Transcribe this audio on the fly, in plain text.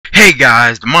Hey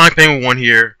guys, the Mind Penguin 1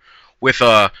 here with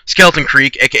Skeleton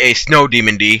Creek, aka Snow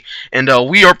Demon D, and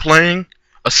we are playing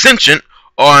Ascension.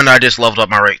 Oh, and I just leveled up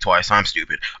my rate twice. I'm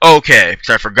stupid. Okay, because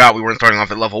I forgot we weren't starting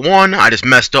off at level 1. I just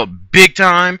messed up big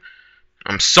time.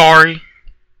 I'm sorry.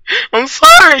 I'm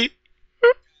sorry.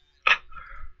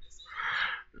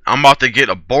 I'm about to get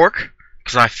a Bork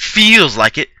because I feels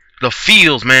like it. The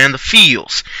feels, man, the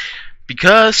feels.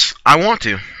 Because I want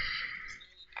to.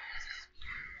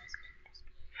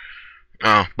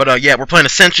 Yeah, we're playing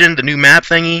Ascension, the new map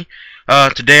thingy.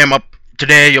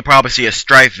 Today you'll probably see a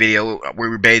Strife video where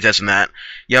we beta testing that.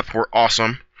 Yep, we're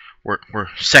awesome. We're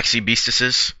sexy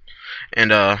beastesses,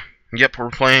 and yep, we're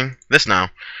playing this now.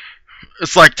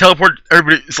 It's like teleport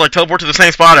everybody. It's like teleport to the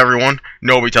same spot, everyone.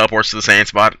 Nobody teleports to the same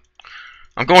spot.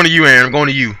 I'm going to you, Aaron. I'm going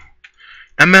to you.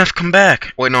 MF, come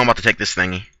back. Wait, no, I'm about to take this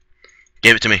thingy.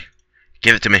 Give it to me.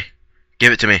 Give it to me.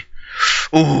 Give it to me.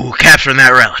 Ooh, capturing that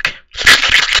relic.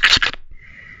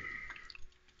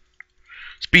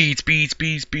 Speed, speed,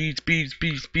 speed, speed, speed,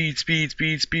 speed, speed, speed,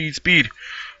 speed, speed, speed.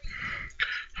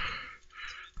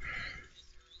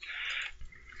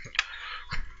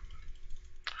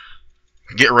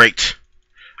 Get raked.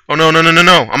 Oh no, no, no, no,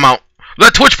 no. I'm out.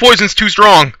 That Twitch poison's too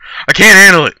strong. I can't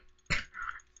handle it.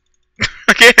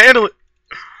 I can't handle it.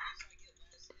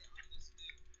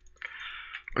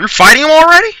 You're fighting him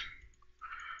already?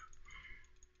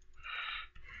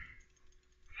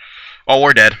 Oh,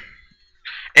 we're dead.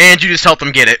 And you just helped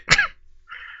them get it.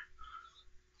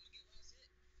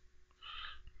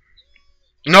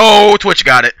 No, Twitch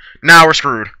got it. Now we're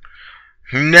screwed.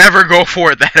 Never go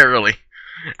for it that early.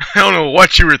 I don't know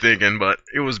what you were thinking, but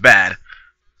it was bad.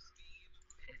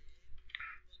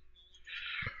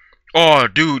 Oh,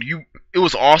 dude, it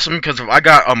was awesome because I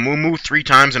got a Moo 3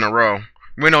 times in a row.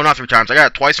 Wait, no, not 3 times. I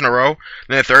got it twice in a row,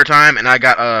 then a third time, and I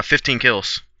got 15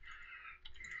 kills.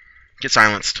 Get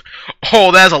silenced.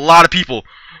 Oh, that's a lot of people.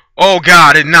 Oh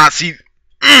god, I did not see.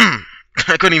 I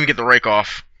couldn't even get the rake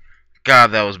off. God,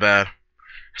 that was bad. I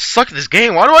suck at this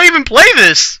game. Why do I even play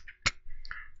this?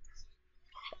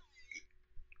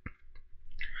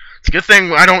 It's a good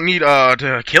thing I don't need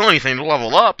to kill anything to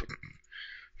level up.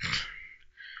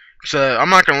 So I'm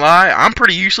not gonna lie, I'm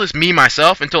pretty useless, me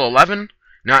myself, until 11.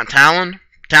 Not Talon.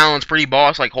 Talon's pretty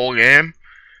boss like whole game.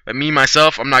 But me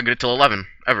myself, I'm not good until 11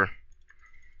 ever.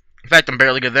 In fact, I'm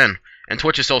barely good then. And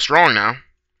Twitch is so strong now.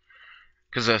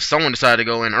 Because someone decided to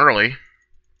go in early.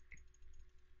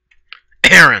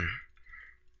 Aaron.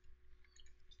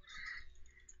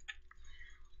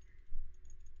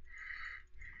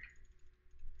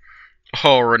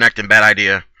 Oh, Renekton, bad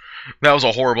idea. That was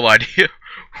a horrible idea.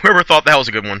 Whoever thought that was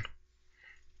a good one.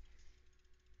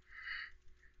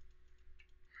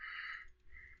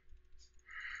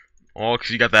 Oh,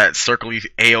 because you got that circly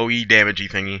AoE damagey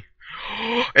thingy.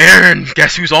 Aaron,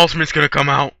 guess whose ultimate's gonna come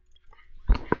out?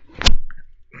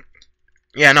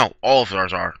 Yeah, no, all of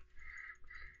ours are.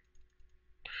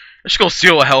 Let's go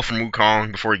steal a hell from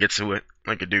Wukong before he gets to it,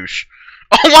 like a douche.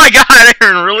 Oh my god,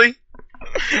 Aaron, really?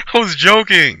 I was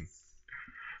joking.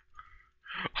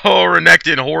 Oh,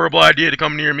 Renekton, horrible idea to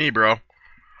come near me, bro.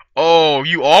 Oh,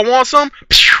 you all want some?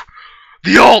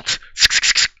 The ult!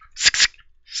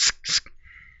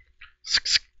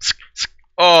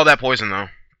 Oh, that poison, though.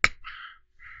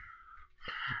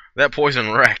 That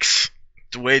poison wrecks.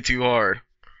 It's way too hard.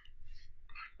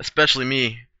 Especially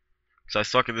me, because I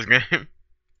suck at this game.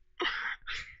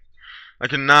 I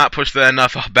cannot push that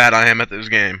enough how bad I am at this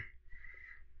game.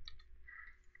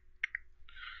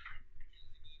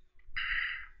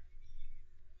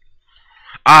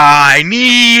 I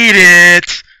need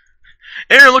it!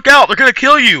 Aaron, look out! They're gonna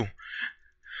kill you!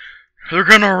 They're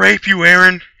gonna rape you,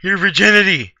 Aaron! Your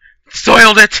virginity!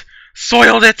 Soiled it!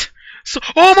 Soiled it!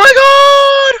 Oh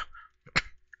my god!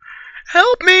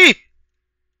 Help me!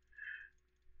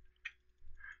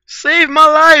 Save my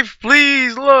life,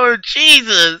 please, Lord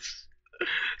Jesus!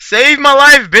 Save my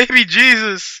life, baby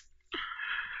Jesus!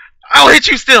 I'll hit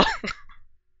you still!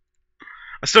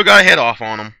 I still got a hit off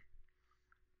on him.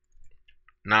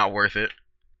 Not worth it.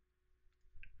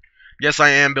 Yes, I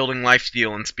am building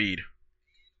lifesteal and speed.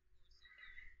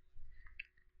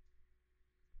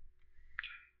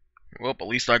 Well, at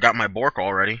least I got my Bork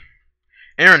already.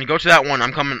 Aaron, go to that one.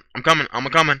 I'm coming. I'm coming. I'm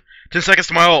coming. 10 seconds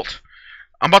to my ult.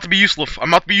 I'm about to be useful. I'm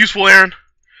about to be useful, Aaron.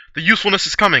 The usefulness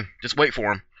is coming. Just wait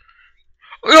for him.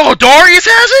 Oh, Darius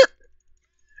has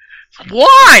it?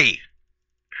 Why?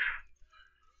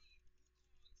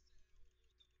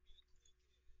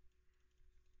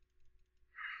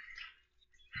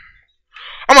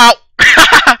 I'm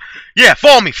out. Yeah,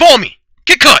 follow me. Follow me.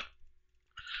 Get cut.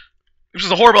 This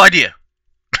is a horrible idea.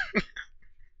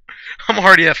 I'm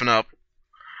already effing up.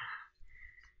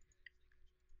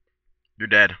 You're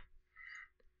dead.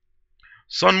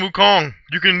 Sun Wukong,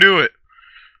 you can do it.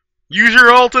 Use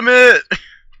your ultimate!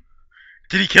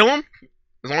 Did he kill him?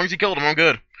 As long as he killed him, I'm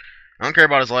good. I don't care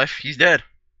about his life. He's dead.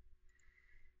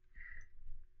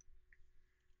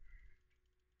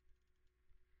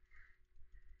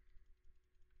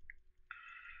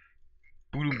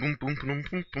 Boom, boom, boom, boom,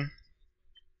 boom, boom.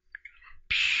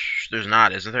 Psh, there's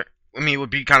not, isn't there? I mean, it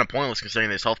would be kind of pointless considering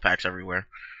there's health packs everywhere.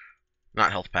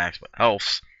 Not health packs, but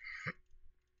healths.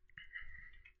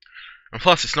 And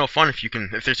plus, it's no fun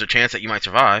if there's a chance that you might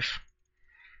survive.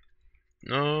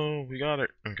 No, we got it.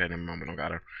 Okay, never mind, we don't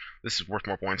got it. This is worth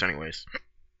more points anyways.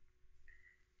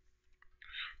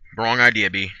 Wrong idea,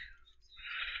 B.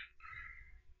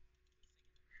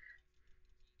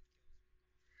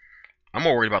 I'm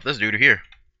more worried about this dude here.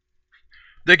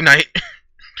 The Ignite.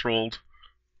 Trolled.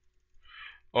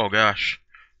 Oh gosh.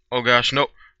 Oh gosh, no.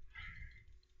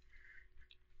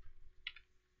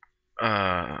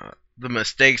 The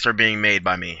mistakes are being made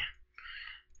by me.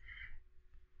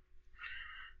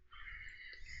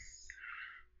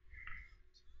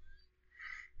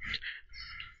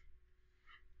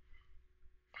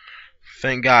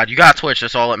 Thank God. You got Twitch,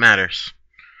 that's all that matters.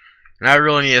 And I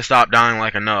really need to stop dying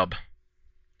like a nub.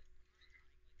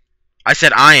 I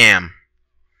said I am.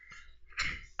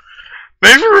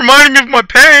 Thanks for reminding me of my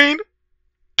pain!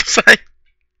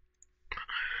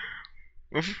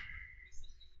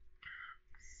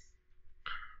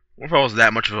 What if I was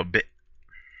that much of a bit?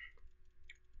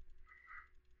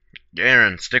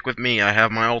 Garen, stick with me. I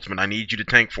have my ultimate. I need you to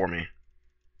tank for me.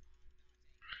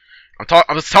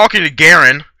 I was talking to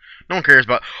Garen. No one cares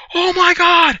about. Oh my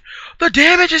God! The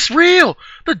damage is real.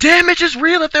 The damage is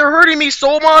real. If they're hurting me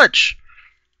so much.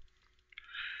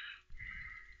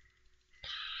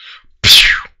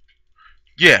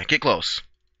 Yeah, get close.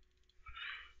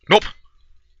 Nope.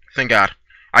 Thank God.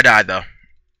 I died though.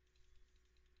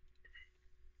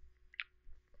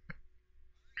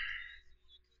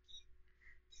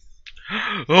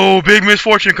 Oh, big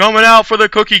misfortune coming out for the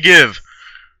cookie give.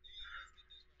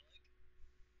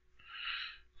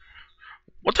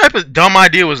 What type of dumb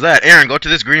idea was that? Aaron, go to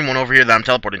this green one over here that I'm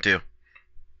teleporting to.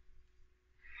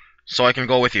 So I can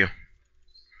go with you.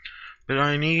 But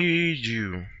I need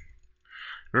you.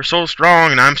 You're so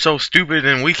strong and I'm so stupid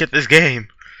and weak at this game.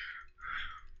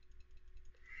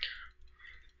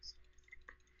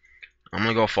 I'm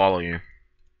gonna go follow you.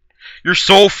 You're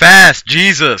so fast,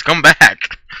 Jesus, come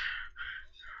back.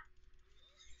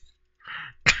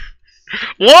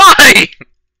 Why?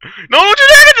 No, don't do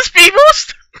that at the speed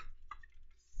boost.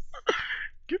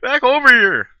 Get back over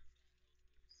here.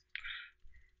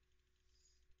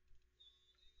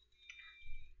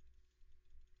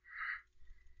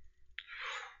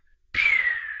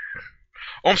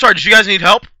 Oh, I'm sorry, did you guys need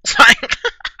help? I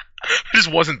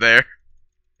just wasn't there.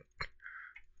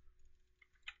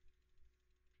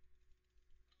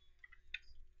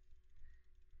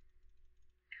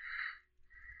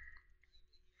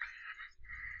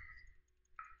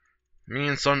 Me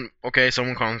and Sun... Okay,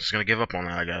 Sun Wukong's just gonna give up on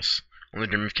that, I guess. Only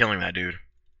dream of killing that dude.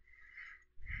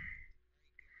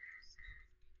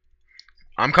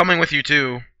 I'm coming with you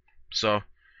too, so...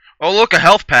 Oh, look, a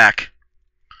health pack.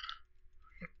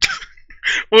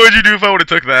 What would you do if I would have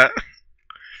took that?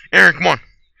 Aaron, come on.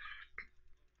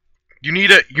 You need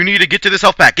to get to this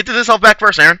health pack. Get to this health pack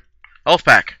first, Aaron. Health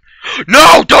pack.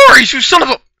 No, Doris, you son of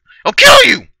a... I'll kill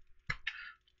you!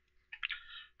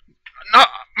 No,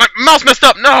 my mouse messed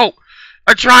up. No!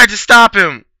 I tried to stop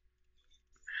him.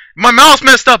 My mouse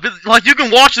messed up. Like, you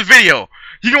can watch the video.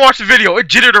 You can watch the video. It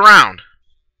jittered around.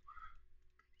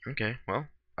 Okay, well,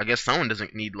 I guess someone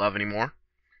doesn't need love anymore.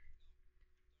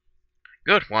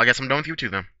 Good. Well, I guess I'm done with you two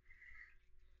then.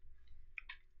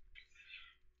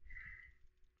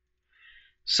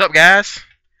 Sup, guys?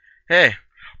 Hey.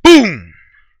 Boom!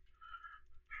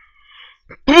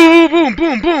 Boom, boom,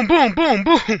 boom, boom, boom, boom,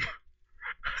 boom.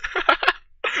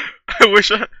 I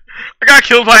wish I got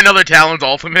killed by another Talon's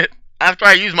ultimate after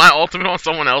I used my ultimate on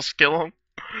someone else to kill him.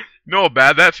 You know how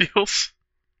bad that feels?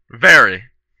 Very.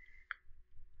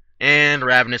 And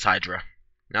Ravenous Hydra.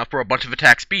 Now for a bunch of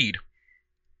attack speed.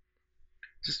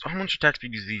 How much attack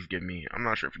speed does these give me? I'm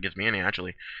not sure if it gives me any,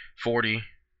 actually. 40.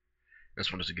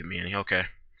 This one doesn't give me any. Okay.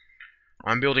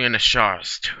 I'm building a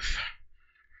Nashar's Tooth.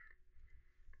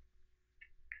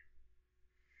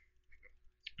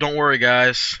 Don't worry,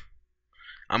 guys.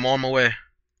 I'm on my way.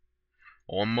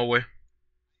 On my way.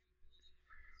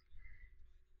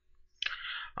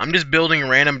 I'm just building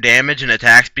random damage and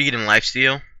attack speed and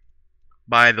lifesteal.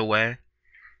 By the way.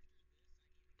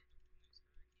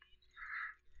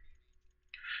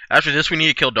 After this, we need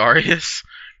to kill Darius.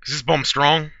 Because this bum's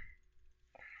strong.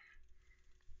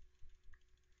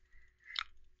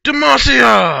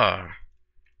 Demacia!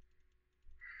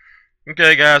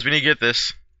 Okay, guys, we need to get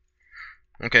this.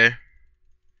 Okay.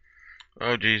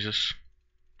 Oh, Jesus.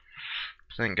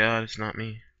 Thank God it's not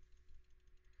me.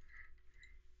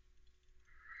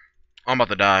 I'm about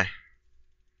to die.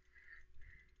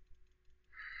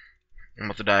 I'm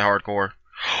about to die hardcore.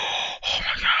 Oh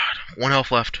my God. 1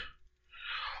 health left.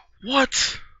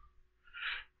 What?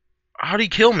 How'd he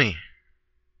kill me?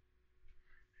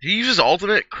 Did he use his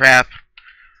ultimate? Crap.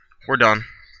 We're done.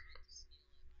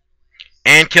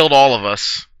 And killed all of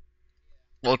us.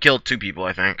 Well, killed 2 people,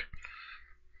 I think.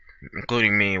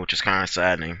 Including me, which is kind of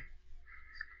saddening.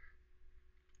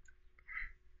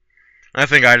 I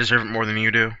think I deserve it more than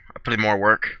you do. I put in more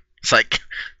work. It's like,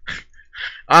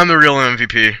 I'm the real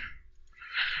MVP.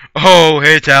 Oh,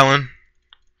 hey, Talon.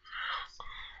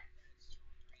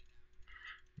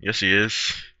 Yes, he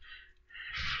is.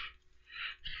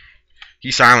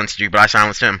 He silenced you, but I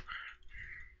silenced him.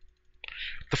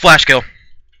 The flash kill.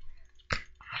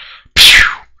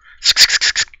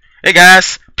 Hey,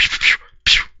 guys.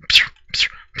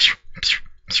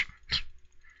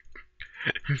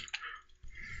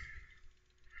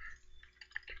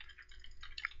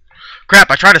 Crap,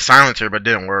 I tried to silence her, but it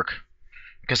didn't work.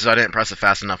 Because I didn't press it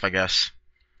fast enough, I guess.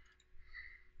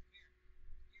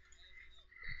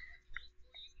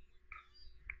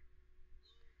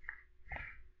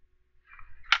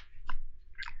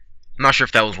 I'm not sure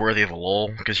if that was worthy of a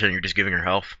lull, considering you're just giving her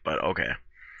health, but okay.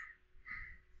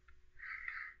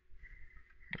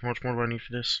 How much more do I need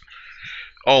for this?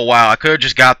 Oh wow, I could have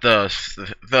just got the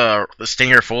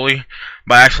stinger fully,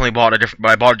 but I accidentally bought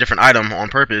a different item on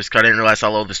purpose because I didn't realize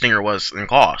how low the stinger was in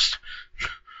cost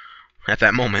at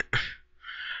that moment.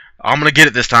 I'm gonna get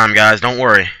it this time, guys. Don't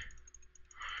worry.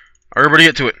 Everybody,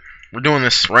 get to it. We're doing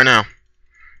this right now.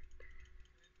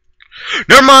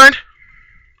 Never mind.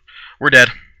 We're dead.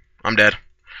 I'm dead.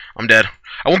 I'm dead.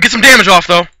 I won't get some damage off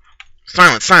though.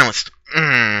 Silenced. Silenced.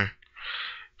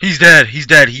 He's dead. He's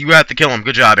dead. You have to kill him.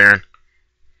 Good job, Aaron.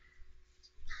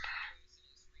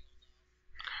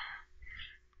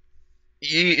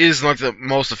 He is like the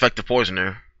most effective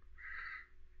poisoner.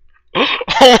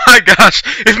 Oh my gosh!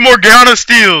 If Morgana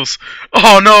steals!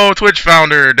 Oh no, Twitch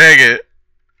founder, dang it.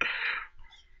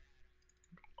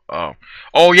 Oh.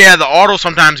 Oh yeah, the auto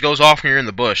sometimes goes off when you're in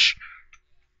the bush.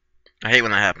 I hate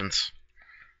when that happens.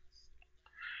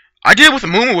 I did it with a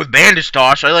Mumu with Bandage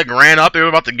Toss. I like ran up, they were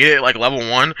about to get it like level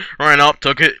 1, ran up,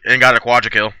 took it, and got a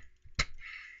quadra kill.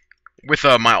 With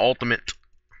my ultimate.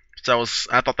 So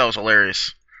I thought that was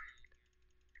hilarious.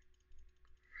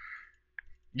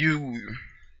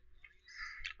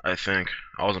 I think.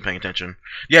 I wasn't paying attention.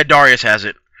 Yeah, Darius has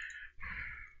it.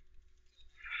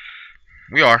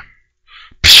 We are.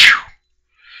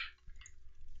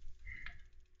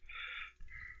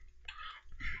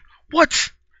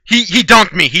 What? He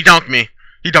dunked me. He dunked me.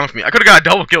 He dunked me. I could have got a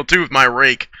double kill too with my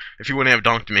rake if he wouldn't have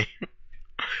dunked me.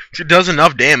 It does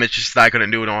enough damage, just that I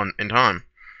couldn't do it in time.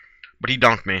 But he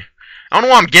dunked me. I don't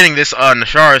know why I'm getting this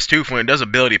Nasharis too when it does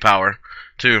ability power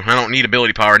too. I don't need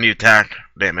ability power. I need attack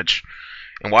damage.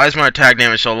 And why is my attack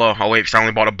damage so low? Oh wait, because I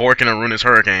only bought a Bork and a Ruinous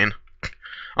Hurricane.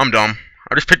 I'm dumb.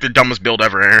 I just picked the dumbest build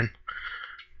ever, Aaron.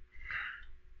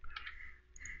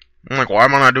 I'm like, why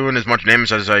am I not doing as much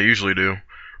damage as I usually do?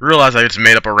 Realize I just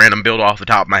made up a random build off the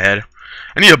top of my head.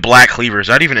 I need a black cleaver. Is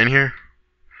that even in here?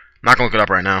 I'm not gonna look it up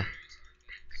right now.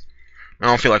 I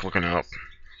don't feel like looking it up.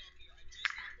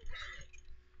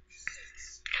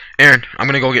 Aaron, I'm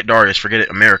gonna go get Darius. Forget it,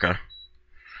 America.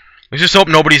 Let's just hope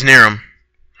nobody's near him.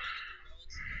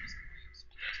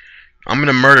 I'm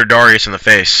gonna murder Darius in the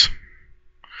face.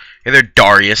 Hey there,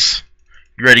 Darius.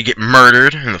 You ready to get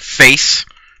murdered in the face?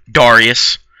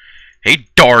 Darius. Hey,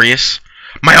 Darius.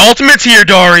 My ultimate's here,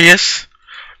 Darius!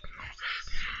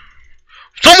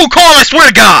 Someone call, I swear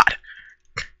to God!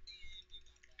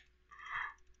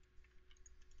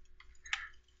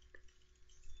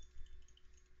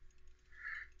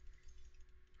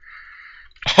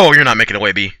 Oh, you're not making it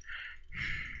away, B.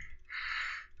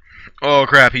 Oh,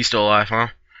 crap, he's still alive, huh?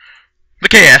 The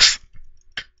KS!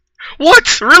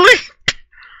 What? Really?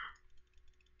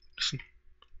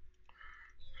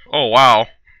 Oh, wow.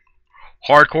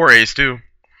 Hardcore ace, too.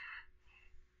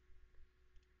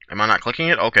 Am I not clicking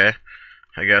it? Okay.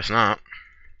 I guess not.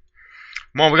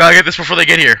 Come on, we gotta get this before they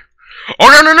get here. Oh,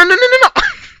 no, no, no, no, no, no, no!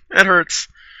 That hurts.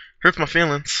 Hurts my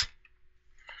feelings.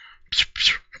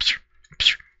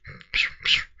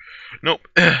 Nope.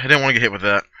 I didn't want to get hit with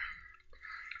that.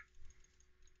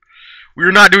 We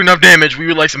are not doing enough damage. We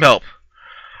would like some help.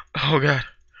 Oh, God.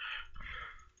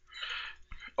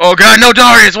 Oh, God, no,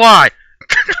 Darius, why?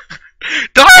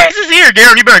 Darius is here,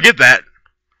 Garen, you better get that.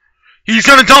 He's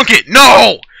gonna dunk it.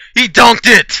 No! He dunked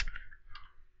it!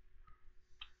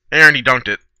 Aaron, he dunked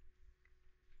it.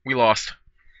 We lost.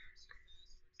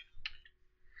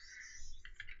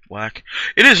 Black.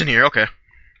 It is in here, okay.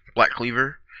 Black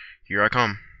Cleaver. Here I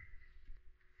come.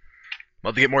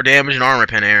 About to get more damage and armor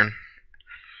pen, Aaron.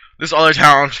 This other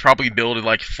talent's probably builded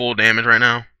like full damage right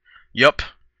now. Yup.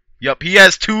 Yup, he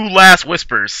has 2 Last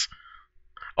Whispers.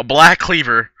 A Black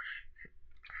Cleaver.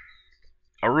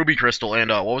 A Ruby Crystal, and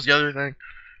what was the other thing?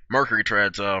 Mercury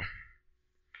Treads,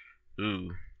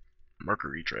 ooh.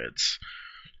 Mercury Treads.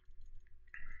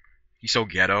 He's so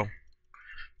ghetto.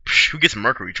 Psh, who gets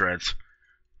Mercury Treads?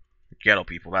 Ghetto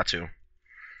people, that's who.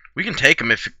 We can take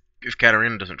him if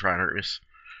Katarina doesn't try and hurt us.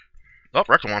 Oh,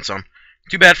 Recton wants some.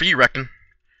 Too bad for you, Recton.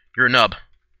 You're a nub.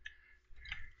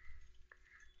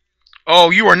 Oh,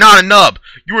 you are not a nub.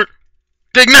 You are...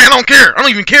 Dang, I don't care. I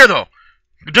don't even care, though.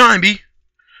 Good time, B.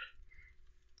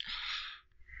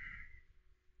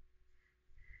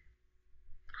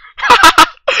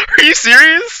 Are you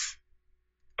serious?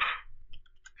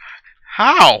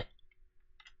 How?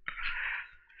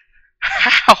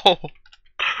 How?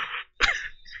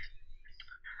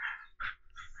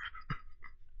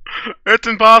 That's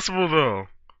impossible, though.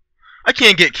 I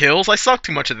can't get kills. I suck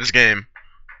too much at this game.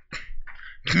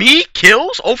 Me?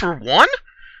 Kills? Over 1?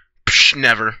 Psh,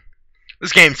 never.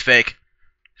 This game's fake.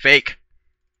 Fake.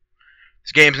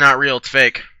 This game's not real. It's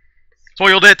fake.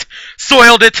 Soiled it!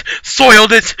 Soiled it!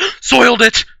 Soiled it! Soiled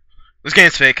it! This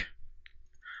game's fake.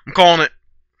 I'm calling it.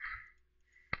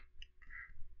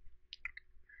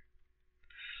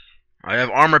 I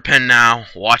have armor pen now.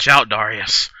 Watch out,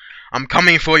 Darius. I'm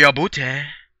coming for your booty.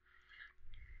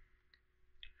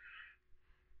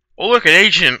 Oh, look, an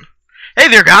agent. Hey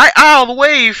there, guy. Ow, the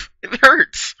wave. It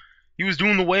hurts. He was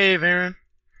doing the wave, Aaron.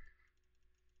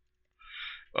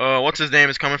 What's his name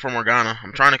is coming for Morgana.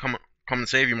 I'm trying to come and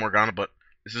save you, Morgana, but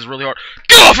this is really hard.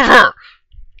 Get off of her!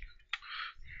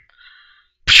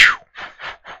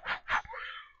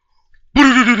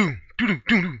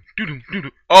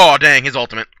 Oh, dang, his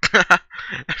ultimate. I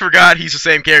forgot he's the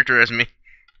same character as me.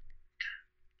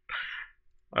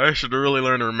 I should really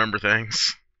learn to remember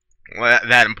things.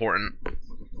 That important.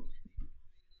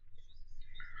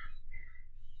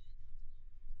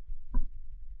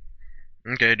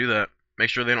 Okay, do that. Make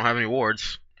sure they don't have any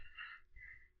wards.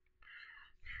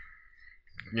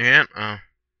 You can't?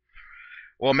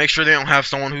 Well, make sure they don't have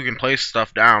someone who can place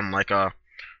stuff down, like,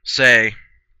 say,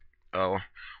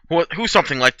 who's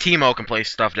something like Teemo can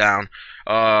place stuff down.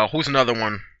 Who's another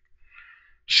one?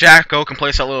 Shaco can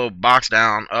place that little box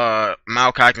down.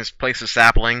 Maokai can place the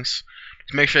saplings.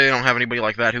 Just make sure they don't have anybody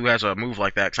like that who has a move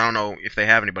like that, because I don't know if they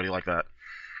have anybody like that.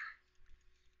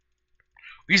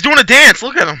 He's doing a dance!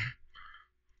 Look at him!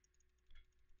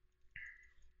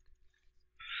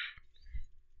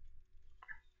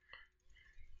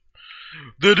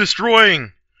 They're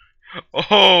destroying!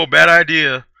 Oh, bad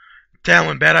idea.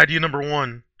 Talon, bad idea number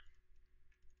 1.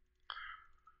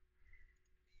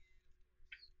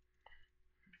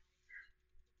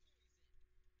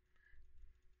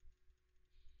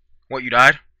 What, you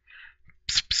died?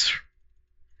 Psst, psst.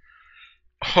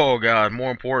 Oh, God,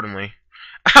 more importantly.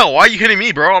 Ow, why are you hitting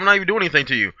me, bro? I'm not even doing anything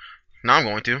to you. Now I'm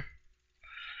going to.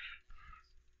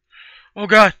 Oh,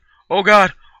 God. Oh,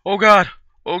 God. Oh, God.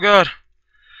 Oh, God.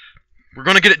 We're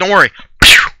gonna get it, don't worry.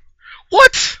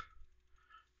 What?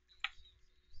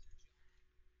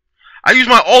 I used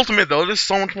my ultimate, though. This is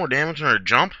so much more damage than a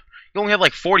jump. You only have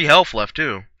like 40 health left,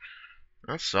 too.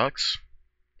 That sucks.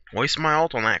 Wasting my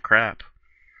ult on that crap.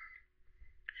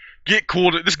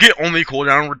 Just get only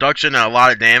cooldown reduction and a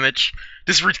lot of damage.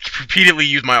 Just repeatedly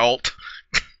use my ult.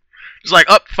 Just like,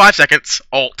 up, 5 seconds,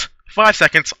 ult. 5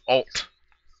 seconds, ult.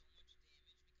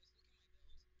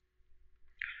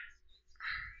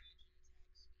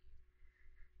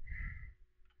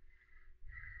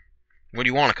 What do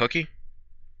you want, a cookie?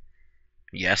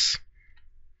 Yes.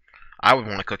 I would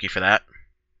want a cookie for that.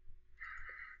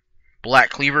 Black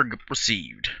Cleaver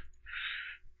received.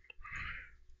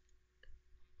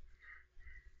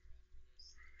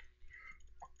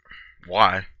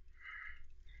 Why?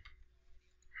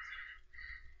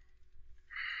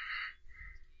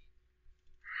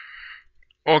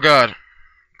 Oh, God.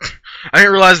 I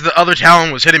didn't realize the other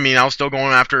Talon was hitting me, and I was still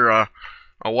going after,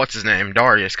 what's his name?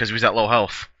 Darius, because he was at low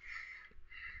health.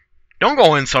 Don't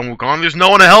go in, Sun Wukong. There's no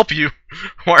one to help you.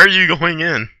 Why are you going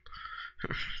in?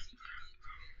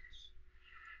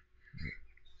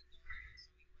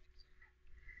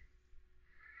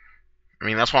 I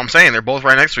mean, that's what I'm saying. They're both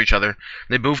right next to each other.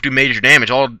 They both do major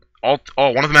damage. All one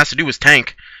of them has to do is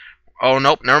tank. Oh,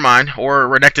 nope, never mind. Or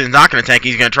Renekton's not going to tank.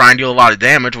 He's going to try and deal a lot of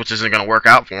damage, which isn't going to work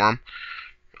out for him.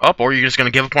 Up, or you're just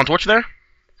going to give up on Twitch there?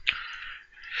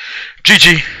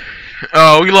 GG.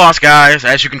 Oh, we lost, guys,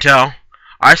 as you can tell.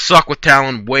 I suck with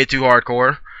Talon way too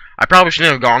hardcore. I probably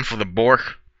shouldn't have gone for the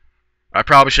Bork. I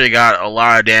probably should have got a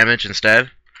lot of damage instead.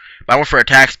 But I went for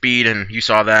attack speed, and you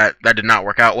saw that. That did not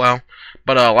work out well.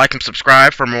 But like and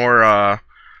subscribe for more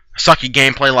sucky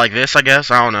gameplay like this, I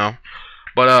guess. I don't know.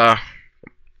 But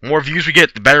more views we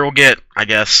get, the better we'll get, I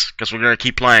guess. Because we're going to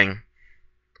keep playing.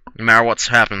 No matter what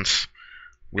happens.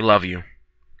 We love you.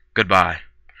 Goodbye.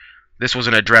 This was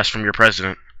an address from your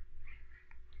president,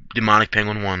 Demonic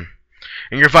Penguin 1.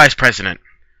 And your vice president,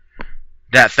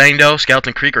 that thing though,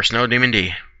 Skeleton Creek or Snow Demon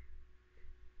D.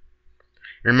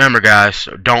 Remember, guys,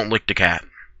 don't lick the cat.